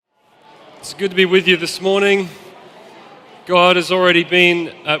It's good to be with you this morning. God has already been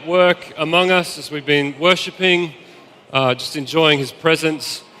at work among us as we've been worshiping, just enjoying His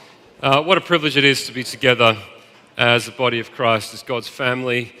presence. What a privilege it is to be together as the body of Christ, as God's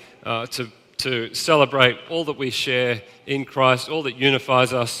family, to celebrate all that we share in Christ, all that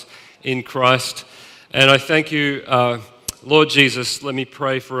unifies us in Christ. And I thank you, Lord Jesus. Let me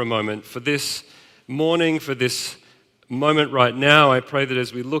pray for a moment for this morning, for this moment right now. I pray that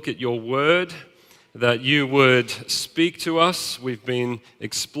as we look at your word, that you would speak to us. We've been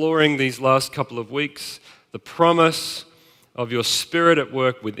exploring these last couple of weeks the promise of your Spirit at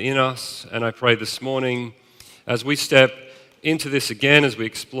work within us. And I pray this morning, as we step into this again, as we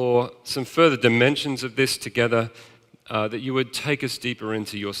explore some further dimensions of this together, that you would take us deeper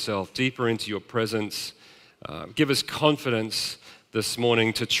into yourself, deeper into your presence. Give us confidence this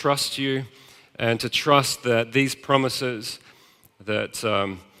morning to trust you, and to trust that these promises, that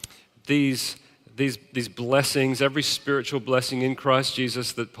these blessings, every spiritual blessing in Christ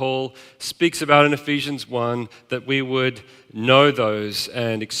Jesus that Paul speaks about in Ephesians 1, that we would know those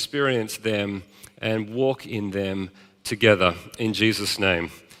and experience them and walk in them together in Jesus' name.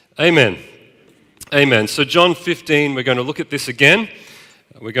 Amen. Amen. So John 15, we're going to look at this again.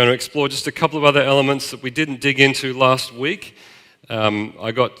 We're going to explore just a couple of other elements that we didn't dig into last week.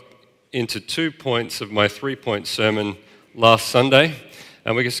 I got into 2 points of my 3-point sermon last Sunday,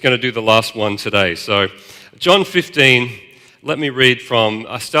 and we're just going to do the last one today. So, John 15, let me read from,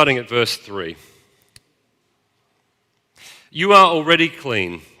 starting at verse 3. You are already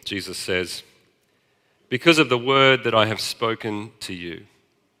clean, Jesus says, because of the word that I have spoken to you.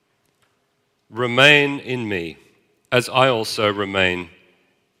 Remain in me, as I also remain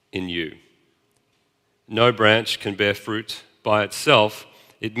in you. No branch can bear fruit by itself.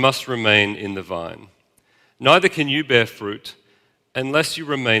 It must remain in the vine. Neither can you bear fruit unless you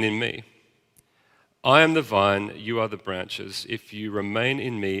remain in me. I am the vine, you are the branches. If you remain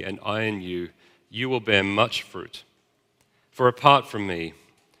in me and I in you, you will bear much fruit. For apart from me,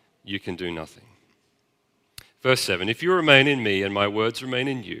 you can do nothing. Verse 7, if you remain in me and my words remain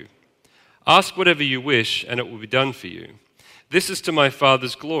in you, ask whatever you wish and it will be done for you. This is to my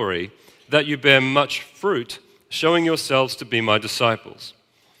Father's glory, that you bear much fruit, showing yourselves to be my disciples.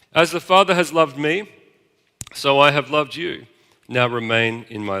 As the Father has loved me, so I have loved you. Now remain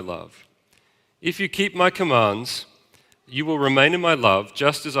in my love. If you keep my commands, you will remain in my love,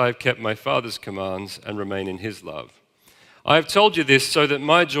 just as I have kept my Father's commands and remain in his love. I have told you this so that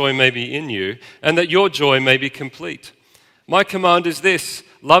my joy may be in you and that your joy may be complete. My command is this: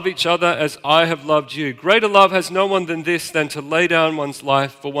 love each other as I have loved you. Greater love has no one than this, than to lay down one's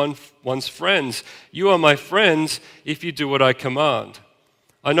life for one's friends. You are my friends if you do what I command.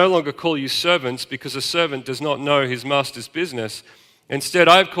 I no longer call you servants, because a servant does not know his master's business. Instead,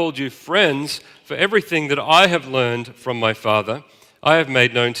 I have called you friends, for everything that I have learned from my Father, I have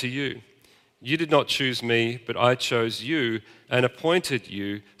made known to you. You did not choose me, but I chose you and appointed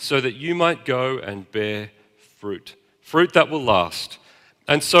you so that you might go and bear fruit, fruit that will last,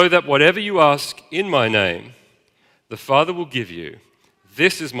 and so that whatever you ask in my name, the Father will give you.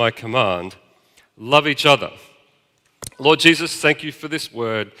 This is my command: love each other. Lord Jesus, thank you for this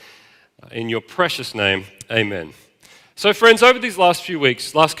word. In your precious name, amen. So friends, over these last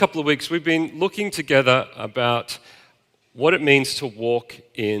couple of weeks, we've been looking together about what it means to walk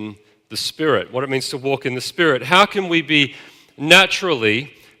in the Spirit, what it means to walk in the Spirit. How can we be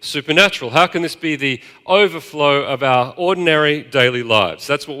naturally supernatural? How can this be the overflow of our ordinary daily lives?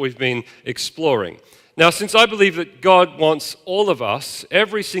 That's what we've been exploring. Now, since I believe that God wants all of us,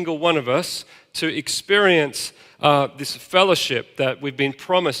 every single one of us, to experience this fellowship that we've been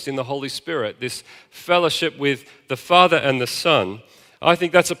promised in the Holy Spirit, this fellowship with the Father and the Son, I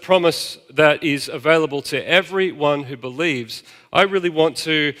think that's a promise that is available to everyone who believes. I really want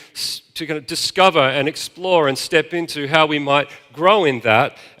to kind of discover and explore and step into how we might grow in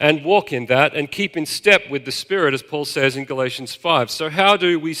that and walk in that and keep in step with the Spirit, as Paul says in Galatians 5. So how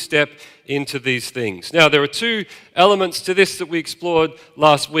do we step into these things? Now, there are two elements to this that we explored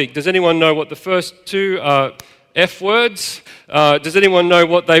last week. Does anyone know what the first two F words? Does anyone know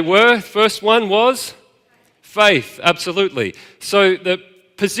what they were? First one was faith, absolutely. So the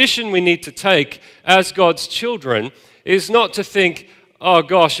position we need to take as God's children is not to think, oh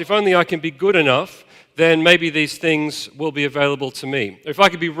gosh, if only I can be good enough, then maybe these things will be available to me. If I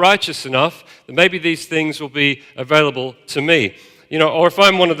could be righteous enough, then maybe these things will be available to me. Or if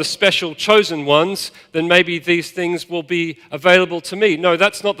I'm one of the special chosen ones, then maybe these things will be available to me. No,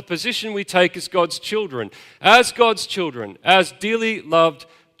 that's not the position we take as God's children. As God's children, as dearly loved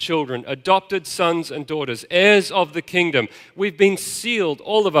children, adopted sons and daughters, heirs of the kingdom. We've been sealed,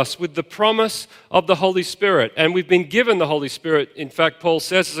 all of us, with the promise of the Holy Spirit. And we've been given the Holy Spirit, in fact, Paul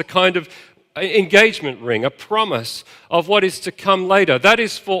says, as a kind of engagement ring, a promise of what is to come later. That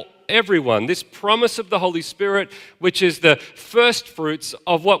is for everyone. This promise of the Holy Spirit, which is the first fruits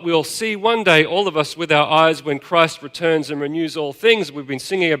of what we'll see one day, all of us with our eyes, when Christ returns and renews all things. We've been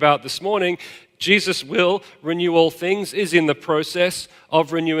singing about this morning. Jesus will renew all things, is in the process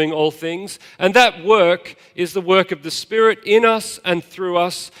of renewing all things. And that work is the work of the Spirit in us and through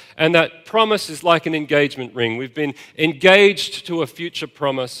us. And that promise is like an engagement ring. We've been engaged to a future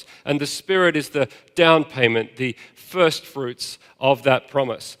promise, and the Spirit is the down payment, the first fruits of that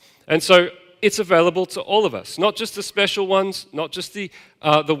promise. And so it's available to all of us, not just the special ones, not just the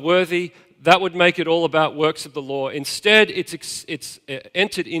worthy. That would make it all about works of the law. Instead, it's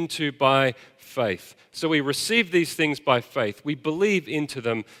entered into by faith. So we receive these things by faith. We believe into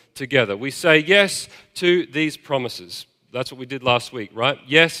them together. We say yes to these promises. That's what we did last week, right?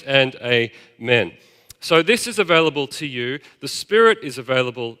 Yes and amen. So this is available to you. The Spirit is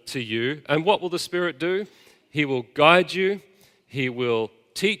available to you. And what will the Spirit do? He will guide you. He will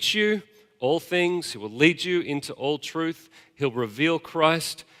teach you all things. He will lead you into all truth. He'll reveal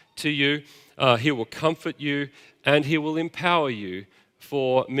Christ to you. He will comfort you. And He will empower you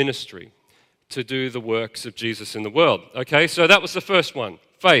for ministry, to do the works of Jesus in the world. Okay, so that was the first one,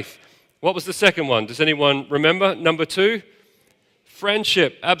 faith. What was the second one? Does anyone remember? Number 2,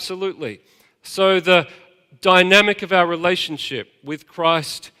 friendship, absolutely. So the dynamic of our relationship with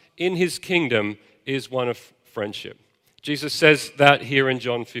Christ in His kingdom is one of friendship. Jesus says that here in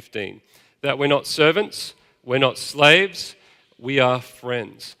John 15, that we're not servants, we're not slaves, we are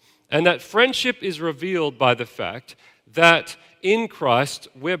friends. And that friendship is revealed by the fact that in Christ,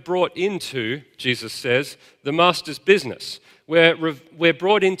 we're brought into, Jesus says, the Master's business. We're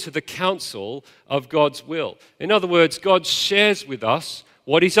brought into the counsel of God's will. In other words, God shares with us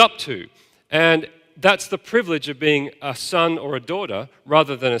what He's up to. And that's the privilege of being a son or a daughter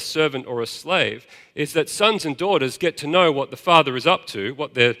rather than a servant or a slave, is that sons and daughters get to know what the father is up to,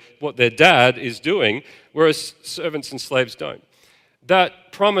 what their dad is doing, whereas servants and slaves don't.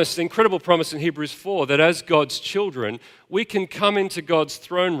 That promise, the incredible promise in Hebrews 4, that as God's children, we can come into God's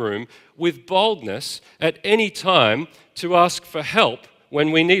throne room with boldness at any time to ask for help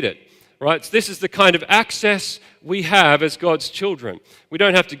when we need it. Right? So this is the kind of access we have as God's children. We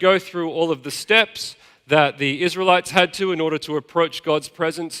don't have to go through all of the steps that the Israelites had to in order to approach God's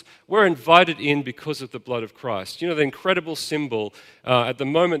presence. We're invited in because of the blood of Christ. You know, the incredible symbol at the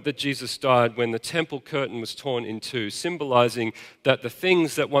moment that Jesus died, when the temple curtain was torn in two, symbolizing that the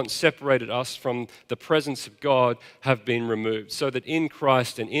things that once separated us from the presence of God have been removed, so that in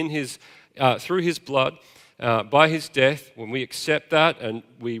Christ and in His, through His blood, by His death, when we accept that and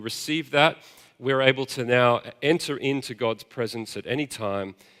we receive that, we're able to now enter into God's presence at any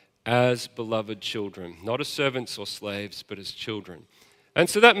time as beloved children, not as servants or slaves, but as children. And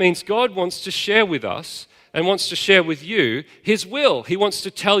so that means God wants to share with us and wants to share with you His will. He wants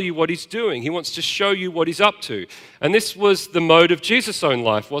to tell you what He's doing. He wants to show you what He's up to. And this was the mode of Jesus' own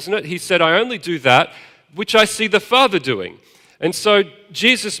life, wasn't it? He said, I only do that which I see the Father doing. And so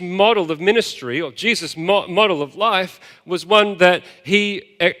Jesus' model of ministry, or Jesus' model of life, was one that he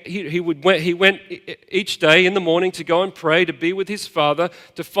went each day in the morning to go and pray, to be with His Father,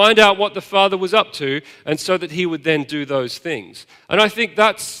 to find out what the Father was up to, and so that He would then do those things. And I think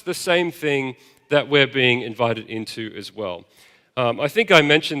that's the same thing that we're being invited into as well. I think I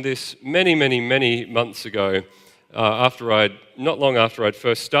mentioned this many months ago, not long after I'd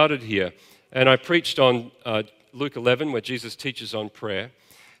first started here, and I preached on Luke 11, where Jesus teaches on prayer.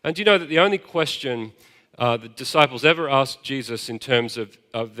 And do you know that the only question the disciples ever asked Jesus in terms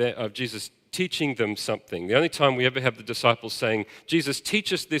of Jesus teaching them something, the only time we ever have the disciples saying, Jesus,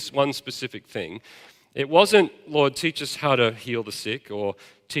 teach us this one specific thing, it wasn't, Lord, teach us how to heal the sick, or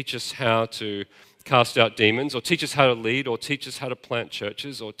teach us how to cast out demons, or teach us how to lead, or teach us how to plant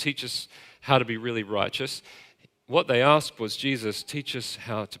churches, or teach us how to be really righteous. What they asked was, Jesus, teach us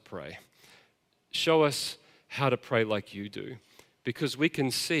how to pray. Show us how to pray like you do, because we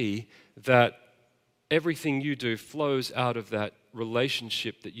can see that everything you do flows out of that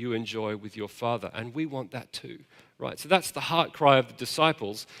relationship that you enjoy with your Father, and we want that too, right? So that's the heart cry of the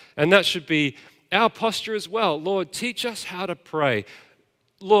disciples, and that should be our posture as well. Lord, teach us how to pray.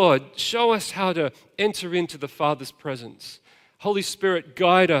 Lord, show us how to enter into the Father's presence. Holy Spirit,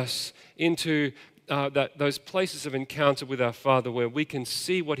 guide us into those places of encounter with our Father where we can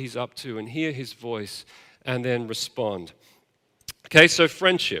see what He's up to and hear His voice and then respond. Okay, so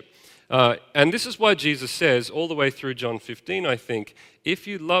friendship. And this is why Jesus says, all the way through John 15, I think, if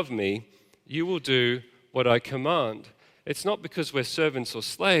you love me, you will do what I command. It's not because we're servants or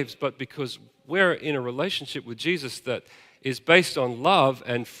slaves, but because we're in a relationship with Jesus that is based on love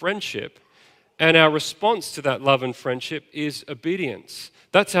and friendship. And our response to that love and friendship is obedience.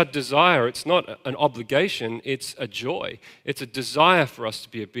 That's our desire. It's not an obligation, it's a joy. It's a desire for us to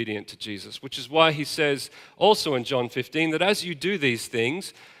be obedient to Jesus, which is why he says also in John 15 that as you do these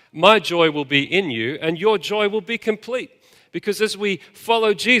things, my joy will be in you and your joy will be complete. Because as we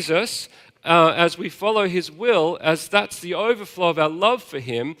follow Jesus, as we follow his will, as that's the overflow of our love for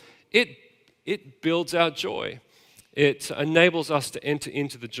him, it builds our joy. It enables us to enter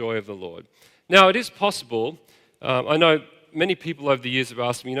into the joy of the Lord. Now, it is possible, I know many people over the years have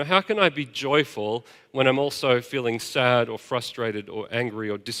asked me, how can I be joyful when I'm also feeling sad or frustrated or angry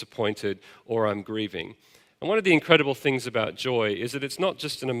or disappointed or I'm grieving? And one of the incredible things about joy is that it's not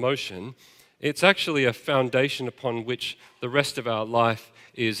just an emotion, it's actually a foundation upon which the rest of our life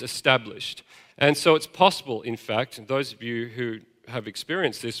is established. And so it's possible, in fact, and those of you who have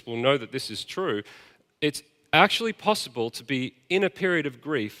experienced this will know that this is true, it's actually possible to be in a period of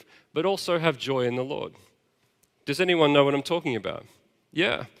grief but also have joy in the Lord. Does anyone know what I'm talking about?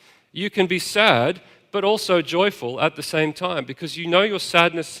 Yeah. You can be sad, but also joyful at the same time because you know your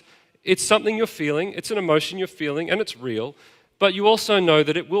sadness, it's something you're feeling, it's an emotion you're feeling, and it's real, but you also know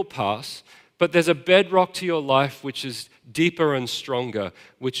that it will pass, but there's a bedrock to your life which is deeper and stronger,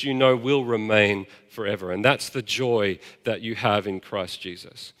 which you know will remain forever, and that's the joy that you have in Christ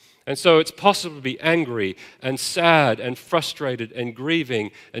Jesus. And so it's possible to be angry and sad and frustrated and grieving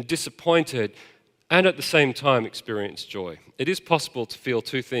and disappointed and at the same time experience joy. It is possible to feel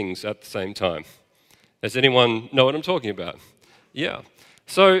two things at the same time. Does anyone know what I'm talking about? Yeah.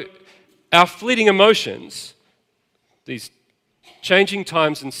 So our fleeting emotions, these changing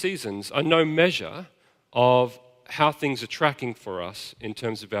times and seasons, are no measure of how things are tracking for us in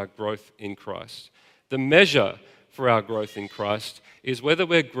terms of our growth in Christ. The measure for our growth in Christ is whether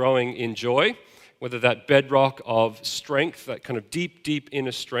we're growing in joy, whether that bedrock of strength, that kind of deep, deep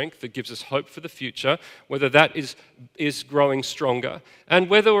inner strength that gives us hope for the future, whether that is growing stronger, and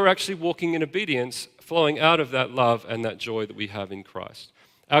whether we're actually walking in obedience, flowing out of that love and that joy that we have in Christ.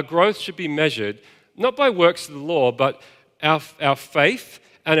 Our growth should be measured not by works of the law, but our faith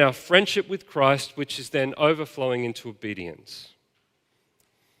and our friendship with Christ, which is then overflowing into obedience.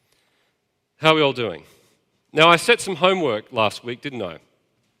 How are we all doing? Now, I set some homework last week, didn't I?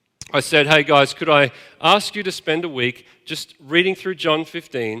 I said, hey guys, could I ask you to spend a week just reading through John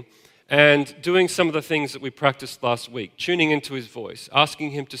 15 and doing some of the things that we practiced last week, tuning into his voice,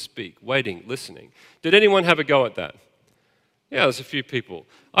 asking him to speak, waiting, listening. Did anyone have a go at that? Yeah, there's a few people.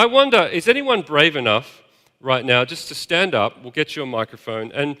 I wonder, is anyone brave enough right now just to stand up? We'll get you a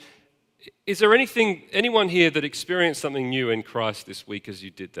microphone. And is there anyone here that experienced something new in Christ this week as you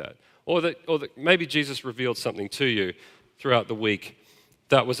did that? Or that maybe Jesus revealed something to you throughout the week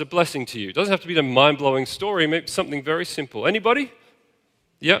that was a blessing to you? It doesn't have to be a mind-blowing story, maybe something very simple. Anybody?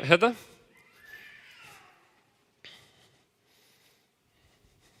 Yeah, Heather?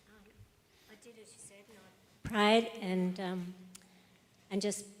 I did as you said, and I prayed and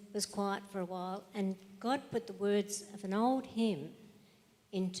just was quiet for a while, and God put the words of an old hymn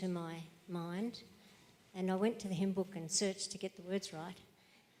into my mind, and I went to the hymn book and searched to get the words right.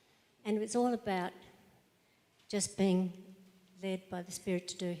 And it was all about just being led by the Spirit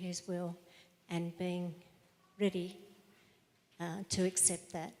to do his will and being ready to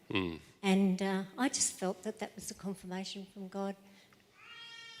accept that. And I just felt that was a confirmation from God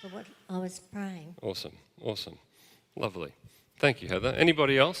for what I was praying. Awesome. Lovely. Thank you, Heather.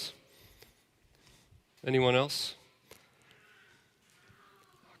 Anybody else? Anyone else?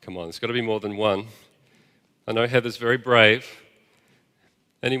 Come on, there's got to be more than one. I know Heather's very brave.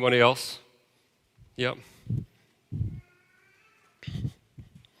 Anybody else? Yep.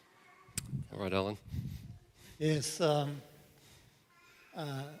 All right, Alan. Yes, I'm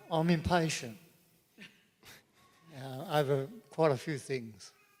impatient over quite a few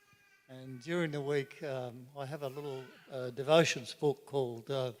things. And during the week, I have a little devotions book called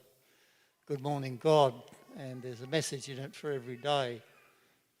Good Morning God, and there's a message in it for every day.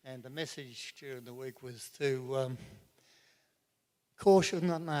 And the message during the week was to to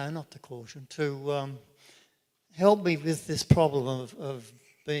help me with this problem of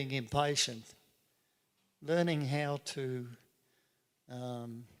being impatient, learning how to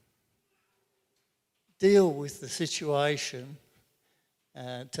deal with the situation,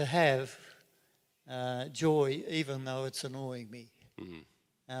 to have joy even though it's annoying me.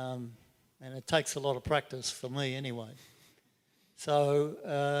 Mm-hmm. And it takes a lot of practice for me anyway.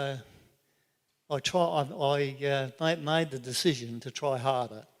 So I made the decision to try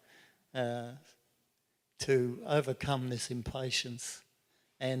harder to overcome this impatience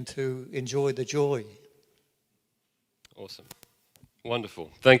and to enjoy the joy. Awesome.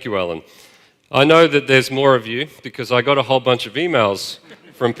 Wonderful. Thank you, Alan. I know that there's more of you because I got a whole bunch of emails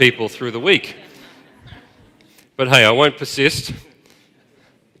from people through the week. But hey, I won't persist.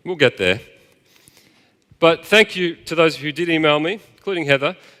 We'll get there. But thank you to those of you who did email me, including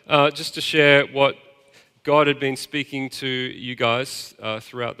Heather, just to share what God had been speaking to you guys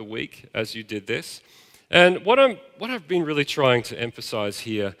throughout the week as you did this. And what I've been really trying to emphasize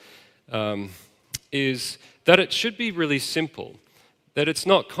here is that it should be really simple, that it's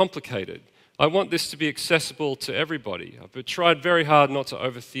not complicated. I want this to be accessible to everybody. I've tried very hard not to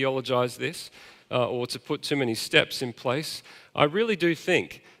over-theologize this or to put too many steps in place. I really do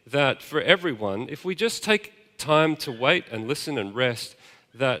think that for everyone, if we just take time to wait and listen and rest,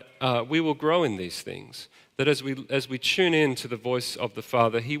 that we will grow in these things. That as we tune in to the voice of the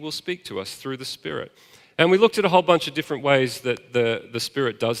Father, He will speak to us through the Spirit. And we looked at a whole bunch of different ways that the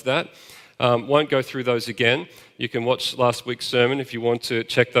Spirit does that. Won't go through those again. You can watch last week's sermon if you want to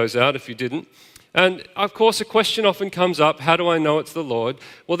check those out if you didn't. And of course, a question often comes up, how do I know it's the Lord?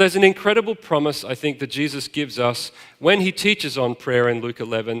 Well, there's an incredible promise, I think, that Jesus gives us when He teaches on prayer in Luke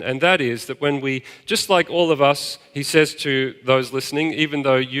 11, and that is that when we, just like all of us, He says to those listening, even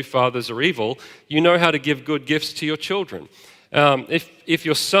though you fathers are evil, you know how to give good gifts to your children. If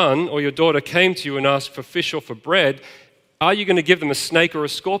your son or your daughter came to you and asked for fish or for bread, are you going to give them a snake or a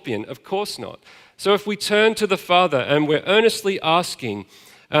scorpion? Of course not. So if we turn to the Father and we're earnestly asking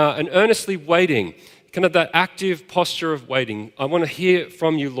and earnestly waiting, kind of that active posture of waiting, I want to hear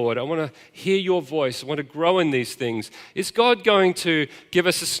from you, Lord. I want to hear your voice. I want to grow in these things. Is God going to give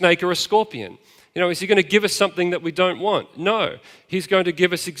us a snake or a scorpion? Is He going to give us something that we don't want? No. He's going to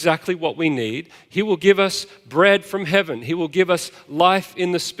give us exactly what we need. He will give us bread from heaven. He will give us life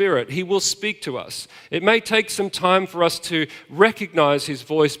in the Spirit. He will speak to us. It may take some time for us to recognize His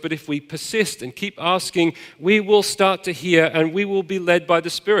voice, but if we persist and keep asking, we will start to hear and we will be led by the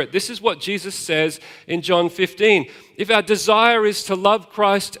Spirit. This is what Jesus says in John 15. If our desire is to love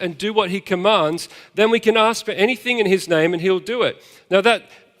Christ and do what He commands, then we can ask for anything in His name and He'll do it. Now that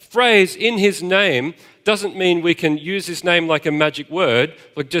phrase, in His name, doesn't mean we can use His name like a magic word,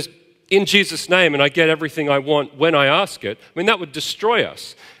 like just in Jesus' name and I get everything I want when I ask it. I mean, that would destroy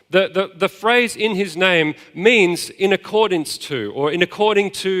us. The phrase in His name means in accordance to, or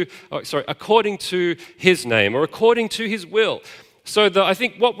according to His name, or according to His will. So I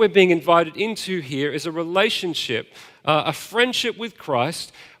think what we're being invited into here is a relationship, a friendship with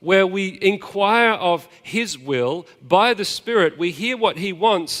Christ, where we inquire of His will by the Spirit. We hear what He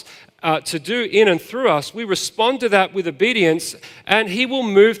wants to do in and through us. We respond to that with obedience, and He will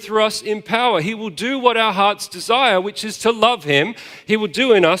move through us in power. He will do what our hearts desire, which is to love Him. He will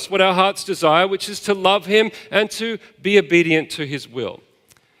do in us what our hearts desire, which is to love Him and to be obedient to His will.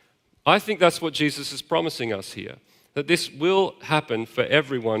 I think that's what Jesus is promising us here, that this will happen for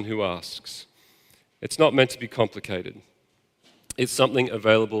everyone who asks. It's not meant to be complicated. It's something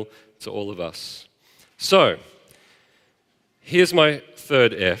available to all of us. So, here's my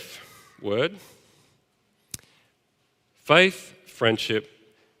third F word. Faith, friendship,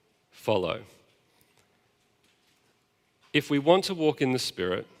 follow. If we want to walk in the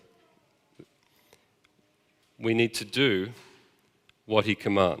Spirit, we need to do what He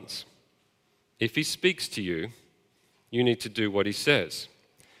commands. If He speaks to you, you need to do what He says.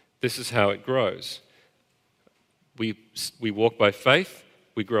 This is how it grows. We walk by faith,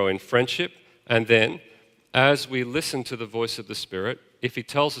 we grow in friendship, and then as we listen to the voice of the Spirit, if He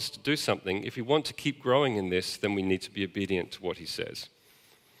tells us to do something, if we want to keep growing in this, then we need to be obedient to what He says.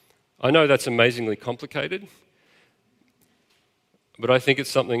 I know that's amazingly complicated, but I think it's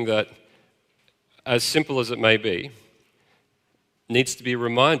something that, as simple as it may be, needs to be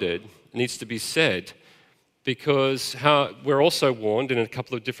reminded, needs to be said, because we're also warned in a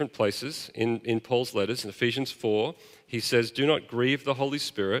couple of different places in Paul's letters. In Ephesians 4, he says, "Do not grieve the Holy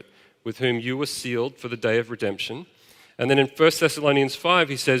Spirit, with whom you were sealed for the day of redemption." And then in 1 Thessalonians 5,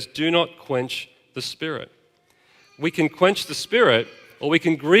 he says, "Do not quench the Spirit." We can quench the Spirit, or we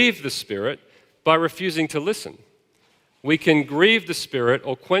can grieve the Spirit by refusing to listen. We can grieve the Spirit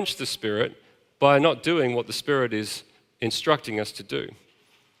or quench the Spirit by not doing what the Spirit is instructing us to do,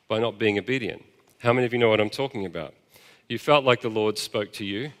 by not being obedient. How many of you know what I'm talking about? You felt like the Lord spoke to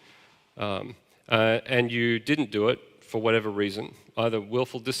you, and you didn't do it for whatever reason, either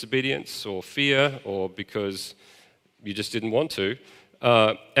willful disobedience or fear, or because you just didn't want to.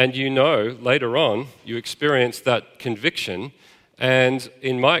 And later on, you experience that conviction, And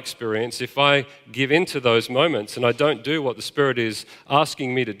in my experience, if I give in to those moments and I don't do what the Spirit is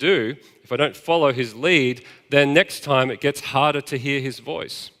asking me to do, if I don't follow His lead, then next time it gets harder to hear His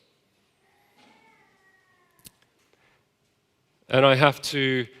voice. And I have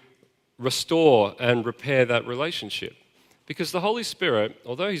to restore and repair that relationship. Because the Holy Spirit,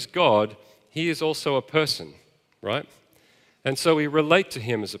 although He's God, He is also a person, right? And so we relate to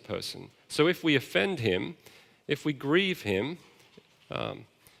Him as a person. So if we offend Him, if we grieve Him,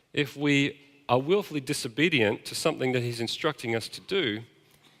 if we are willfully disobedient to something that He's instructing us to do,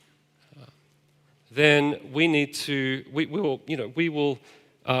 then we will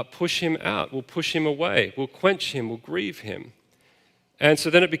push Him out, we'll push Him away, we'll quench Him, we'll grieve Him. And so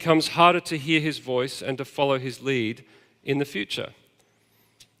then it becomes harder to hear His voice and to follow His lead in the future.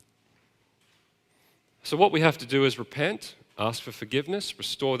 So what we have to do is repent, ask for forgiveness,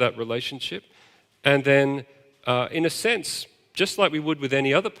 restore that relationship, and then, in a sense, just like we would with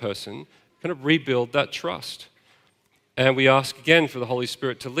any other person, kind of rebuild that trust. And we ask again for the Holy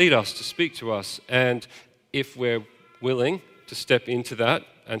Spirit to lead us, to speak to us. And if we're willing to step into that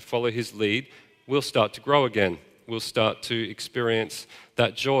and follow His lead, we'll start to grow again. We'll start to experience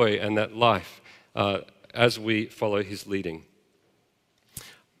that joy and that life as we follow His leading.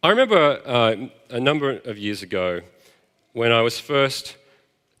 I remember a number of years ago when I was first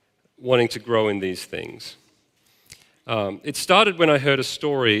wanting to grow in these things. It started when I heard a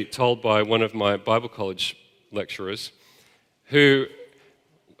story told by one of my Bible college lecturers who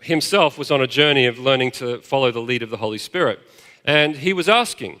himself was on a journey of learning to follow the lead of the Holy Spirit. And he was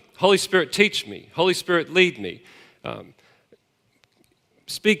asking, Holy Spirit, teach me. Holy Spirit, lead me.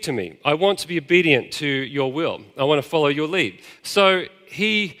 Speak to me. I want to be obedient to your will. I want to follow your lead. So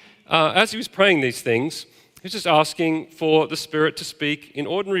he, as he was praying these things, he was just asking for the Spirit to speak in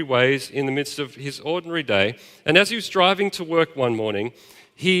ordinary ways in the midst of his ordinary day. And as he was driving to work one morning,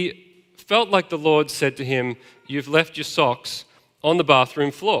 he felt like the Lord said to him, "You've left your socks on the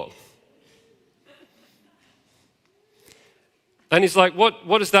bathroom floor." And he's like,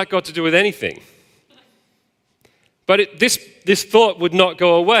 what has that got to do with anything? But this thought would not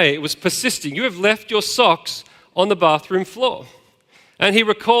go away. It was persisting. You have left your socks on the bathroom floor. And he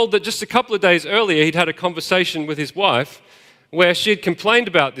recalled that just a couple of days earlier, he'd had a conversation with his wife where she had complained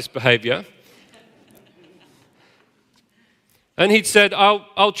about this behavior. And he'd said,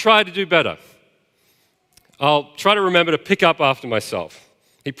 I'll try to do better. I'll try to remember to pick up after myself.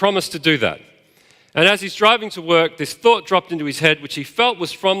 He promised to do that. And as he's driving to work, this thought dropped into his head, which he felt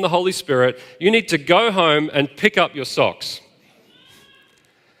was from the Holy Spirit. You need to go home and pick up your socks.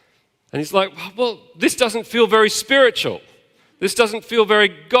 And he's like, well, this doesn't feel very spiritual. This doesn't feel very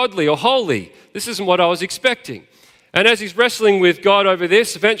godly or holy. This isn't what I was expecting. And as he's wrestling with God over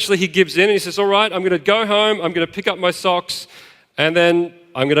this, eventually he gives in and he says, all right, I'm going to go home, I'm going to pick up my socks, and then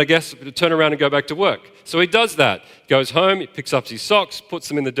I'm going to, turn around and go back to work. So he does that. Goes home, he picks up his socks, puts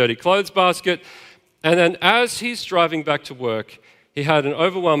them in the dirty clothes basket, and then as he's driving back to work, he had an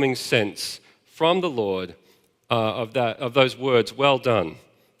overwhelming sense from the Lord of those words, well done,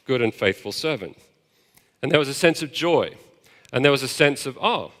 good and faithful servant. And there was a sense of joy. And there was a sense of,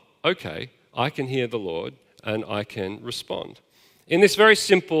 oh, okay, I can hear the Lord and I can respond. In this very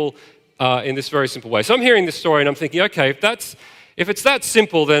simple way. So I'm hearing this story and I'm thinking, okay, if it's that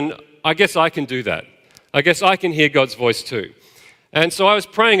simple, then I guess I can do that. I guess I can hear God's voice too. And so I was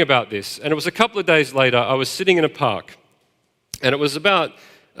praying about this, and it was a couple of days later, I was sitting in a park, and it was about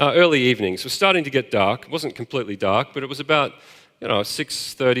early evening, so it was starting to get dark. It wasn't completely dark, but it was about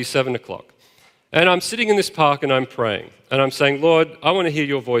 6:30, 7 o'clock. And I'm sitting in this park and I'm praying, and I'm saying, Lord, I want to hear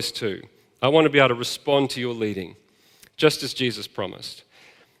your voice too. I want to be able to respond to your leading, just as Jesus promised.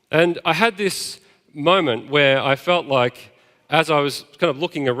 And I had this moment where I felt like, as I was kind of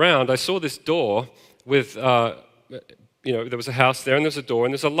looking around, I saw this door with, there was a house there and there's a door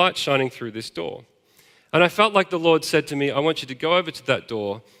and there's a light shining through this door. And I felt like the Lord said to me, I want you to go over to that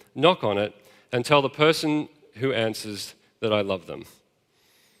door, knock on it, and tell the person who answers that I love them.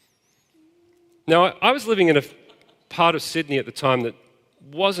 Now, I was living in a part of Sydney at the time that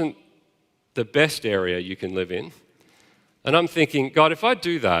wasn't the best area you can live in. And I'm thinking, God, if I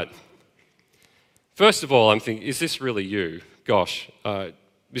do that, first of all, I'm thinking, is this really you? Gosh,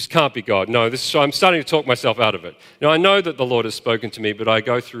 this can't be God. No, I'm starting to talk myself out of it. Now, I know that the Lord has spoken to me, but I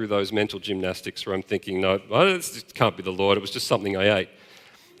go through those mental gymnastics where I'm thinking, no, this can't be the Lord. It was just something I ate.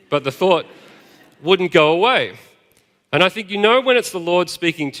 But the thought wouldn't go away. And I think when it's the Lord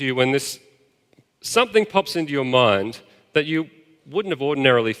speaking to you, when something pops into your mind that you wouldn't have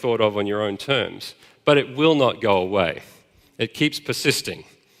ordinarily thought of on your own terms, but it will not go away. It keeps persisting.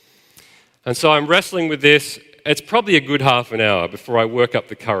 And so I'm wrestling with this, it's probably a good half an hour before I work up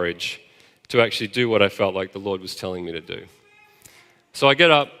the courage to actually do what I felt like the Lord was telling me to do. So I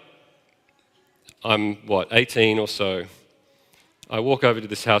get up, I'm 18 or so. I walk over to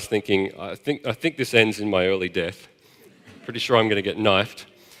this house thinking, I think this ends in my early death. Pretty sure I'm going to get knifed.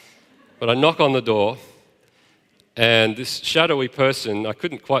 But I knock on the door, and this shadowy person, I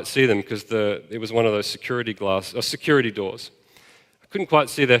couldn't quite see them because it was one of those security doors. I couldn't quite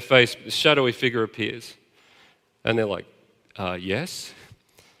see their face, but this shadowy figure appears. And they're like, yes?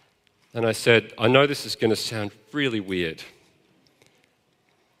 And I said, I know this is going to sound really weird,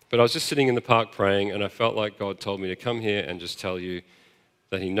 but I was just sitting in the park praying, and I felt like God told me to come here and just tell you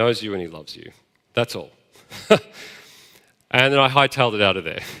that He knows you and He loves you. That's all. And then I hightailed it out of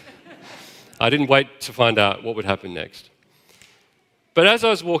there. I didn't wait to find out what would happen next. But as I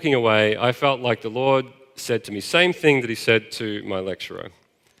was walking away, I felt like the Lord said to me, same thing that He said to my lecturer.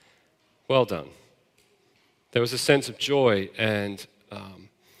 Well done. There was a sense of joy and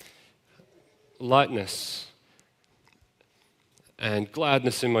lightness and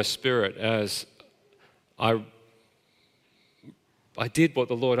gladness in my spirit as I did what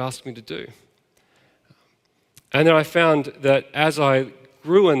the Lord asked me to do. And then I found that as I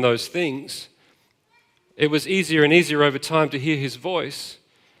grew in those things, it was easier and easier over time to hear His voice,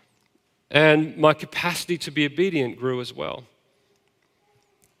 and my capacity to be obedient grew as well.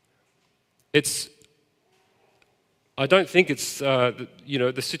 I don't think it's the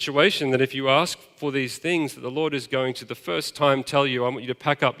situation that if you ask for these things that the Lord is going to the first time tell you, I want you to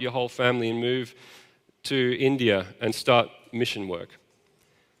pack up your whole family and move to India and start mission work.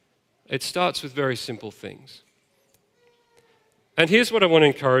 It starts with very simple things. And here's what I want to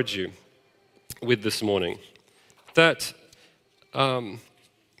encourage you with this morning, that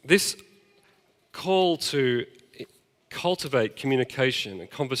this call to cultivate communication and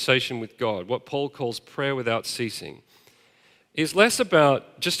conversation with God, what Paul calls prayer without ceasing, is less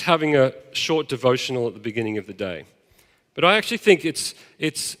about just having a short devotional at the beginning of the day. But I actually think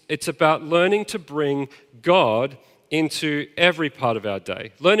it's about learning to bring God into every part of our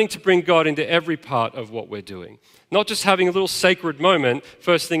day, learning to bring God into every part of what we're doing. Not just having a little sacred moment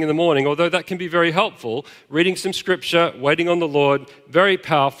first thing in the morning, although that can be very helpful, reading some scripture, waiting on the Lord, very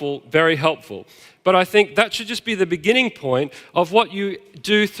powerful, very helpful. But I think that should just be the beginning point of what you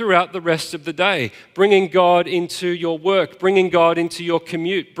do throughout the rest of the day. Bringing God into your work, bringing God into your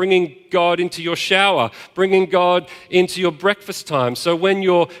commute, bringing God into your shower, bringing God into your breakfast time. So when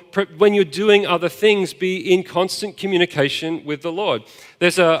you're doing other things, be in constant communication with the Lord.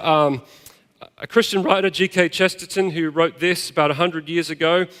 There's a Christian writer, G.K. Chesterton, who wrote this about 100 years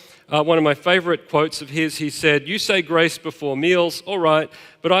ago. One of my favorite quotes of his, he said, "You say grace before meals, all right,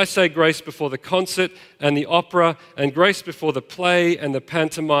 but I say grace before the concert and the opera, and grace before the play and the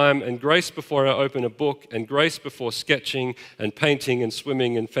pantomime, and grace before I open a book, and grace before sketching and painting and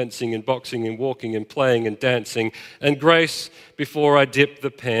swimming and fencing and boxing and walking and playing and dancing, and grace before I dip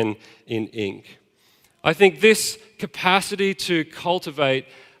the pen in ink." I think this capacity to cultivate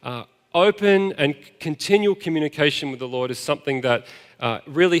open and continual communication with the Lord is something that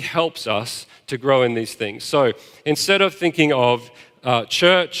really helps us to grow in these things. So instead of thinking of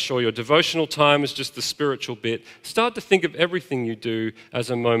church or your devotional time as just the spiritual bit, start to think of everything you do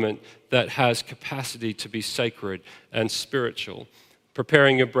as a moment that has capacity to be sacred and spiritual.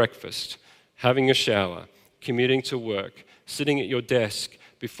 Preparing your breakfast, having a shower, commuting to work, sitting at your desk,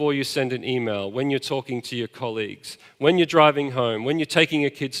 before you send an email, when you're talking to your colleagues, when you're driving home, when you're taking your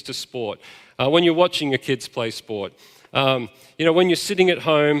kids to sport, when you're watching your kids play sport, when you're sitting at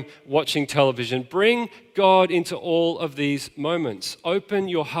home watching television. Bring God into all of these moments. Open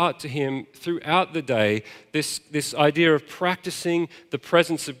your heart to Him throughout the day. This idea of practicing the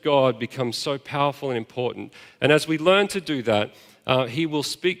presence of God becomes so powerful and important. And as we learn to do that, He will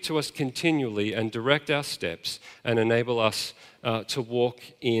speak to us continually and direct our steps and enable us to walk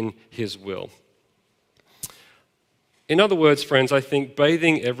in His will. In other words, friends, I think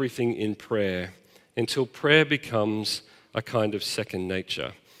bathing everything in prayer until prayer becomes a kind of second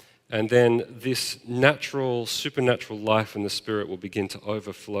nature. And then this natural, supernatural life in the Spirit will begin to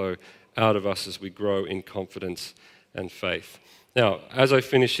overflow out of us as we grow in confidence and faith. Now, as I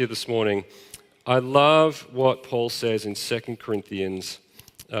finish here this morning, I love what Paul says in 2 Corinthians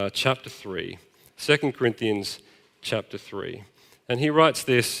chapter 3. 2 Corinthians chapter 3. And he writes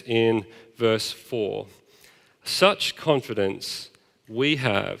this in verse 4. "Such confidence we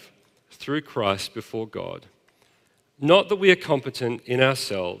have through Christ before God. Not that we are competent in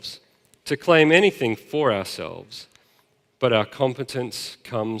ourselves to claim anything for ourselves, but our competence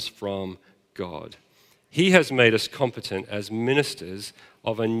comes from God. He has made us competent as ministers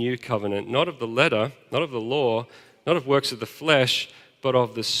of a new covenant, not of the letter, not of the law, not of works of the flesh, but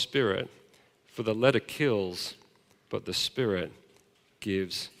of the Spirit. For the letter kills, but the Spirit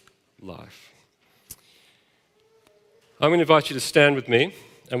gives life. I'm going to invite you to stand with me,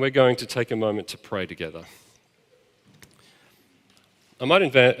 and we're going to take a moment to pray together. I might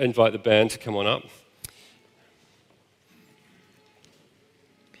invite the band to come on up.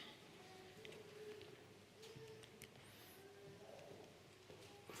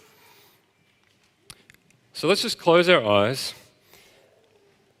 So let's just close our eyes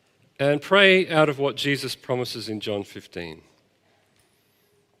and pray out of what Jesus promises in John 15.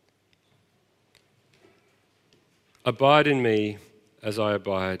 Abide in me as I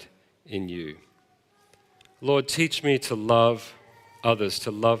abide in you. Lord, teach me to love others,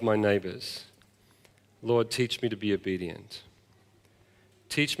 to love my neighbors. Lord, teach me to be obedient.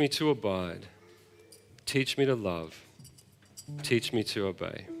 Teach me to abide. Teach me to love. Teach me to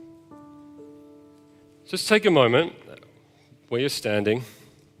obey. Just take a moment where you're standing.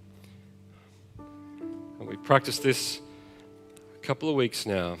 And we practiced this a couple of weeks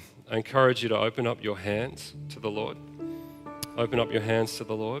now. I encourage you to open up your hands to the Lord. Open up your hands to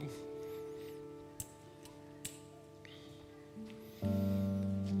the Lord.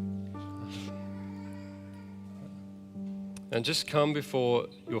 And just come before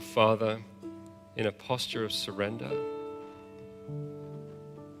your Father in a posture of surrender.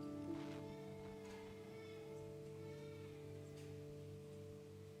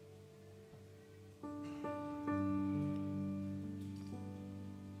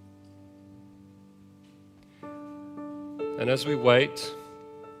 And as we wait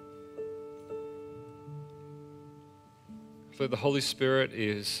for the Holy Spirit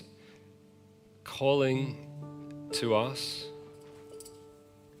is calling to us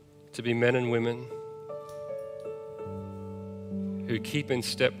to be men and women who keep in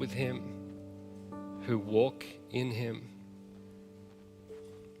step with Him, who walk in Him.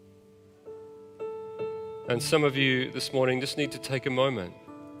 And some of you this morning just need to take a moment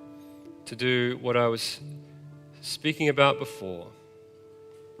to do what I was speaking about before,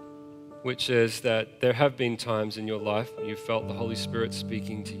 which is that there have been times in your life when you felt the Holy Spirit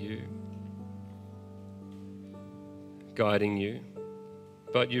speaking to you, guiding you,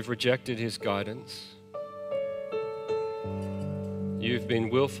 but you've rejected His guidance. You've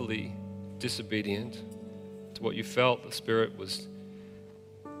been willfully disobedient to what you felt the Spirit was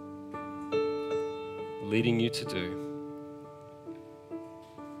leading you to do.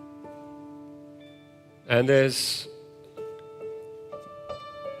 And there's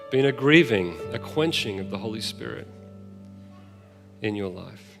been a grieving, a quenching of the Holy Spirit in your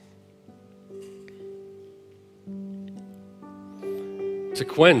life. To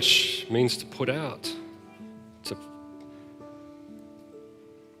quench means to put out, to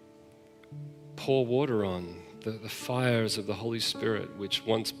pour water on. The fires of the Holy Spirit, which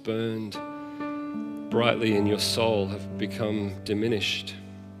once burned brightly in your soul, have become diminished.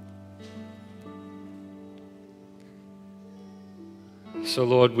 So,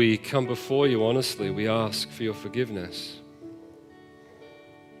 Lord, we come before you honestly. We ask for your forgiveness.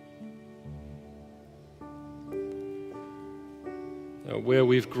 Where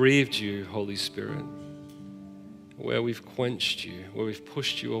we've grieved you, Holy Spirit, where we've quenched you, where we've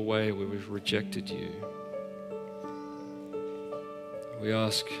pushed you away, where we've rejected you, we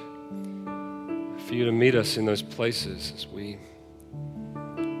ask for you to meet us in those places as we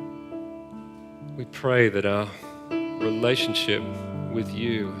pray that our relationship with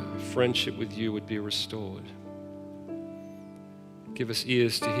you, friendship with you would be restored. Give us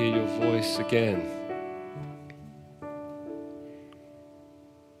ears to hear your voice again.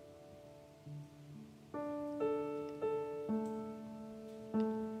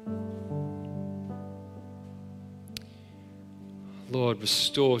 Lord,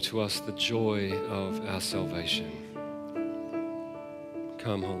 restore to us the joy of our salvation.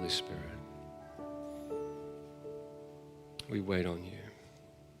 Come, Holy Spirit. We wait on you.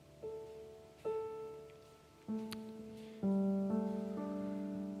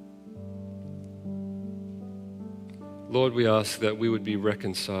 Lord, we ask that we would be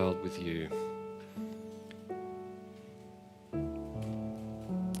reconciled with you.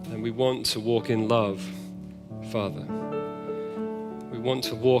 And we want to walk in love, Father. We want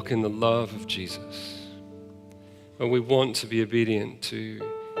to walk in the love of Jesus. And we want to be obedient to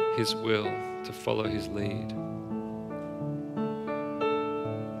His will, to follow His lead.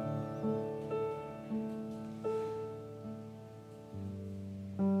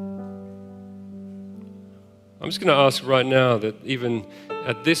 I'm just going to ask right now that even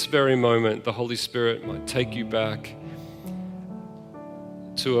at this very moment, the Holy Spirit might take you back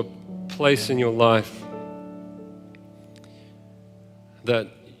to a place in your life that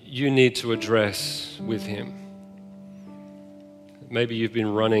you need to address with Him. Maybe you've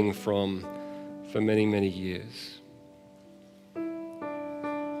been running from for many, many years.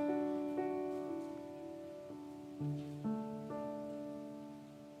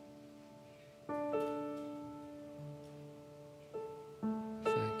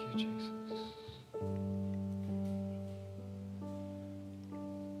 Thank you, Jesus.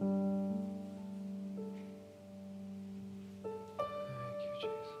 Thank you,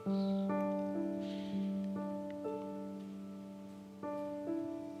 Jesus.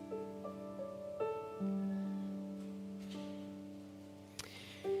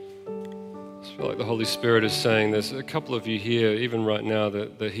 I feel like the Holy Spirit is saying there's a couple of you here, even right now,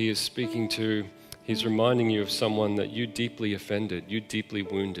 that He is speaking to. He's reminding you of someone that you deeply offended, you deeply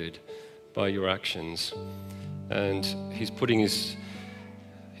wounded by your actions. And He's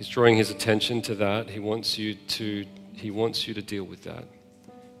drawing His attention to that. He wants you to deal with that.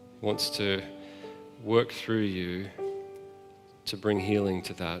 He wants to work through you to bring healing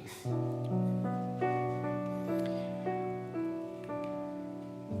to that.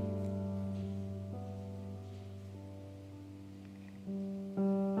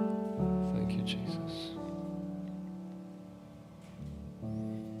 Thank you, Jesus.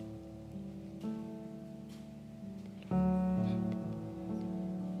 Thank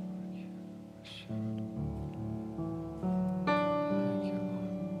you, Lord.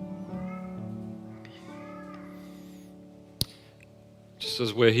 Just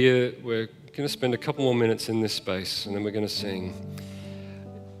as we're here, we're going to spend a couple more minutes in this space and then we're going to sing.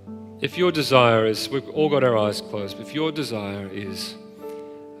 If your desire is, we've all got our eyes closed, but if your desire is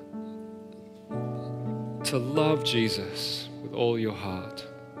to love Jesus with all your heart,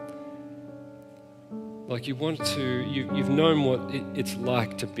 like you want to, you've known what it's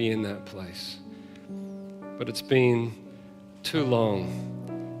like to be in that place, but it's been too long,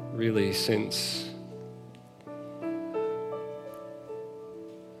 really, since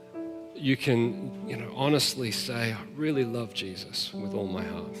you can, honestly say, I really love Jesus with all my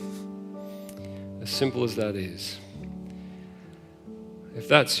heart. As simple as that is. If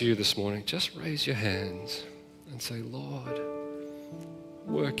that's you this morning, just raise your hands and say, Lord,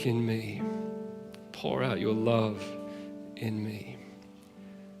 work in me. Pour out your love in me.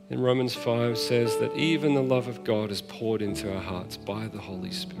 And Romans 5 says that even the love of God is poured into our hearts by the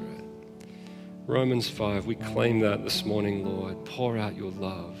Holy Spirit. Romans 5, we claim that this morning, Lord. Pour out your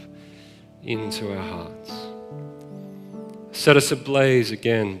love into our hearts. Set us ablaze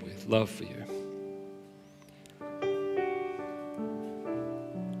again with love for you.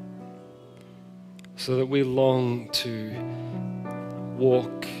 So that we long to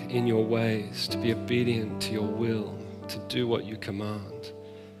walk in your ways, to be obedient to your will, to do what you command,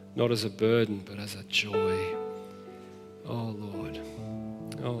 not as a burden, but as a joy. Oh Lord,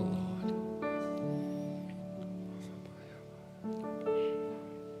 oh Lord.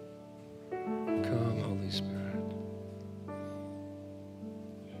 Come, Holy Spirit.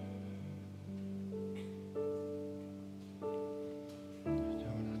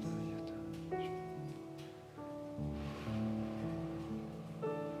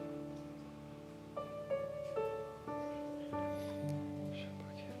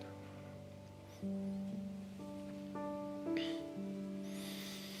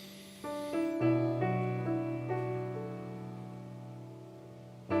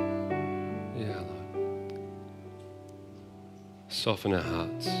 Soften our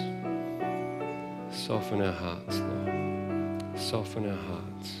hearts. Soften our hearts, Lord. Soften our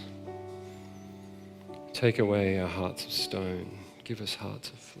hearts. Take away our hearts of stone. Give us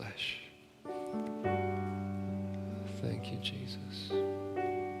hearts of flesh. Thank you, Jesus.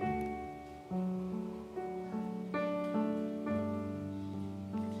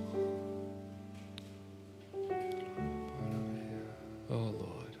 Oh, Lord.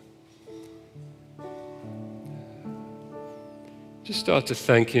 Just start to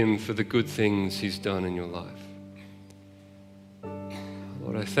thank Him for the good things He's done in your life.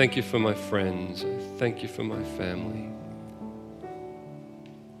 Lord, I thank you for my friends. I thank you for my family.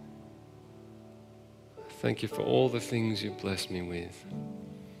 I thank you for all the things you've blessed me with.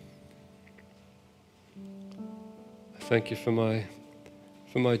 I thank you for my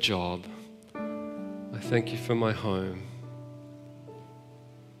job. I thank you for my home.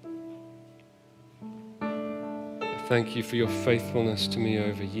 Thank you for your faithfulness to me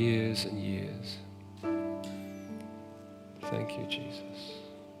over years and years. Thank you, Jesus.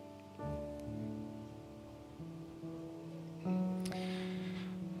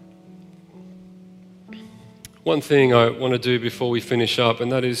 one thing I want to do before we finish up,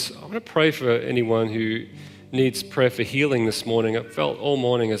 and that is I want to pray for anyone who needs prayer for healing this morning. I felt all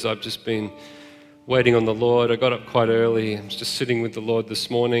morning as I've just been waiting on the Lord. I got up quite early. I was just sitting with the Lord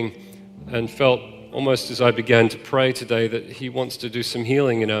this morning and felt almost as I began to pray today that He wants to do some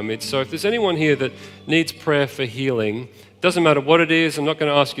healing in our midst. So if there's anyone here that needs prayer for healing, doesn't matter what it is. I'm not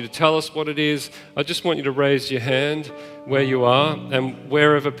going to ask you to tell us what it is. I just want you to raise your hand where you are, and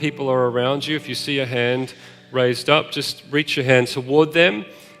wherever people are around you, if you see a hand raised up, just reach your hand toward them.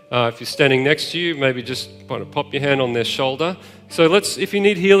 If you're standing next to you, maybe just kind of pop your hand on their shoulder. So if you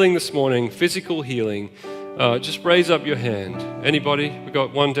need healing this morning, physical healing, just raise up your hand. Anybody? We've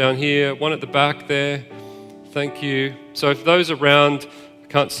got one down here, one at the back there. Thank you. So if those around, I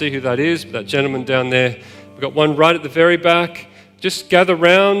can't see who that is, but that gentleman down there, we've got one right at the very back. Just gather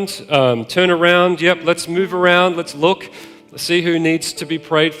round, turn around. Yep, let's move around. Let's look. Let's see who needs to be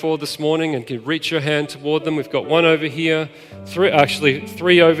prayed for this morning, and can reach your hand toward them. We've got one over here,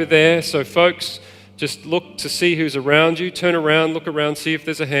 three over there. So folks, just look to see who's around you. Turn around, look around, see if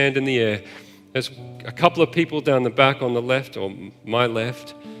there's a hand in the air. There's a couple of people down the back on the left, or my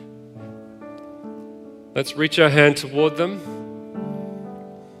left. Let's reach our hand toward them.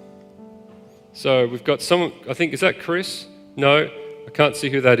 So we've got someone, I think, is that Chris? No, I can't see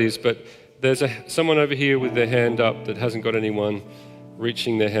who that is, but there's someone over here with their hand up that hasn't got anyone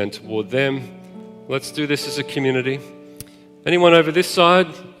reaching their hand toward them. Let's do this as a community. Anyone over this side?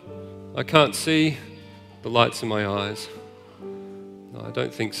 I can't see. The light's in my eyes. No, I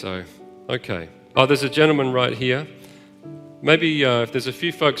don't think so. Okay. Oh, there's a gentleman right here. Maybe if there's a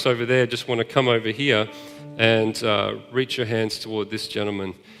few folks over there, just want to come over here and reach your hands toward this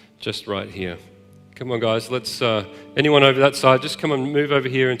gentleman just right here. Come on, guys. Let's. Anyone over that side, just come and move over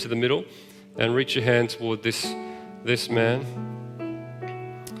here into the middle and reach your hand toward this man.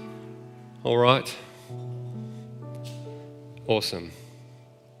 All right. Awesome.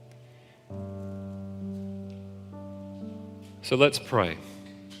 So let's pray.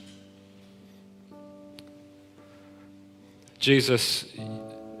 Jesus,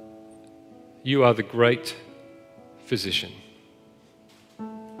 you are the great physician.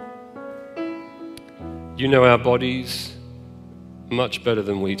 You know our bodies much better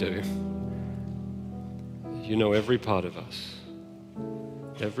than we do. You know every part of us,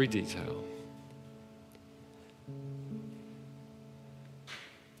 every detail.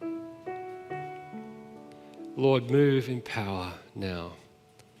 Lord, move in power now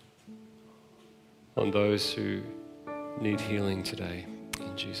on those who need healing today,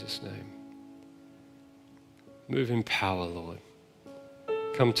 in Jesus' name. Move in power, Lord.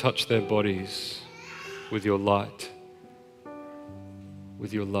 Come touch their bodies with your light,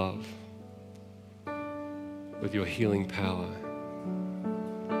 with your love, with your healing power.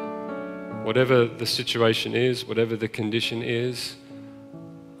 Whatever the situation is, whatever the condition is,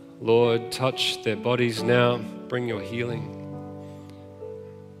 Lord, touch their bodies now. Bring your healing.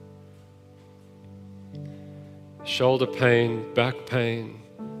 Shoulder pain, back pain,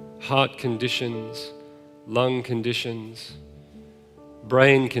 heart conditions, lung conditions,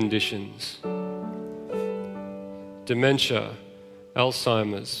 brain conditions, dementia,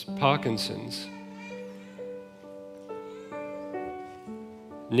 Alzheimer's, Parkinson's,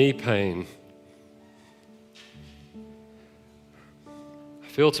 knee pain. I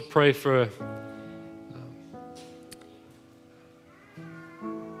feel to pray for if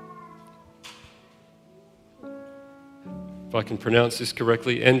I can pronounce this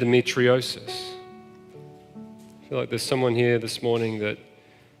correctly, endometriosis. I feel like there's someone here this morning that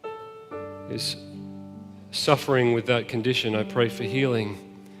is suffering with that condition. I pray for healing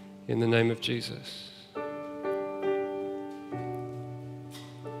in the name of Jesus.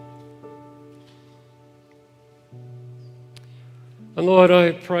 And Lord,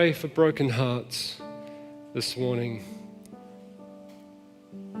 I pray for broken hearts this morning.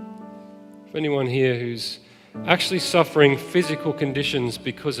 For anyone here who's actually suffering physical conditions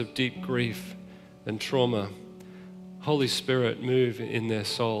because of deep grief and trauma, Holy Spirit, move in their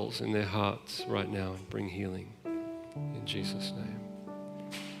souls, in their hearts right now and bring healing in Jesus' name.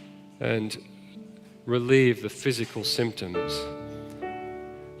 And relieve the physical symptoms.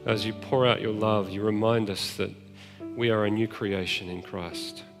 As you pour out your love, you remind us that we are a new creation in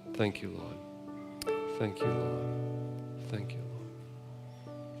Christ. Thank you, Lord. Thank you, Lord. Thank you, Lord.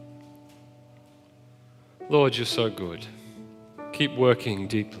 Lord, you're so good. Keep working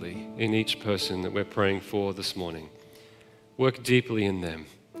deeply in each person that we're praying for this morning. Work deeply in them.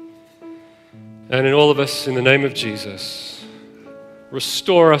 And in all of us, in the name of Jesus,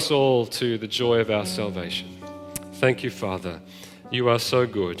 restore us all to the joy of our salvation. Thank you, Father. You are so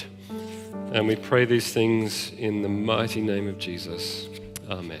good. And we pray these things in the mighty name of Jesus.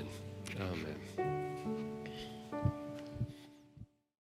 Amen.